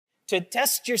to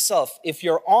test yourself if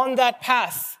you're on that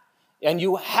path and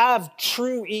you have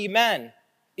true Eman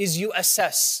is you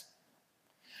assess,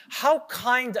 how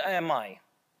kind am I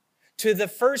to the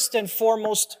first and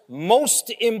foremost,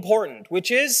 most important,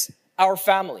 which is our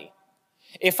family?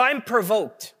 If I'm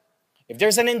provoked, if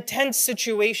there's an intense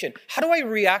situation, how do I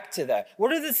react to that?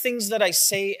 What are the things that I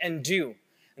say and do?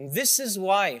 And this is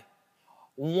why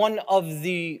one of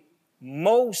the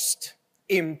most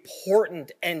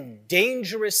important and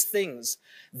dangerous things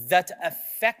that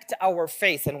affect our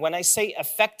faith, and when I say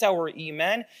affect our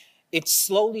Eman, it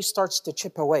slowly starts to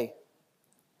chip away,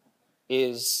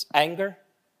 is anger,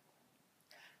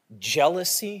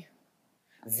 jealousy.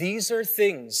 These are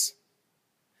things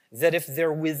that if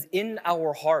they're within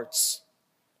our hearts,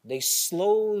 they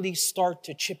slowly start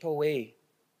to chip away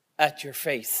at your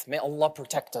faith. May Allah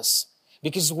protect us.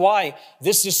 Because why?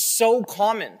 This is so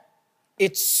common.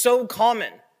 It's so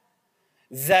common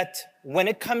that when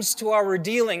it comes to our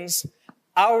dealings,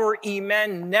 our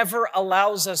Eman never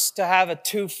allows us to have a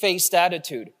two-faced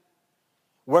attitude.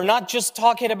 We're not just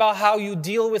talking about how you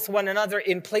deal with one another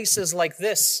in places like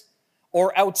this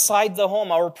or outside the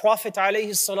home. Our Prophet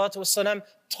ﷺ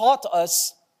taught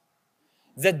us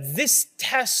that this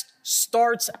test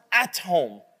starts at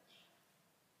home.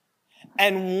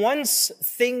 And once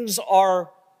things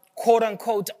are, quote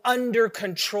unquote, under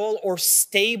control or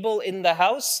stable in the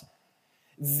house,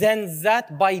 then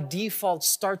that by default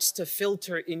starts to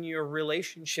filter in your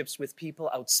relationships with people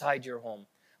outside your home.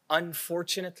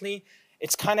 Unfortunately,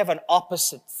 it's kind of an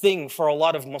opposite thing for a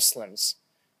lot of Muslims.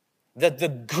 That the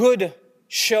good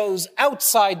shows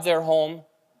outside their home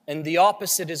and the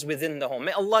opposite is within the home.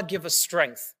 May Allah give us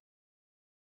strength.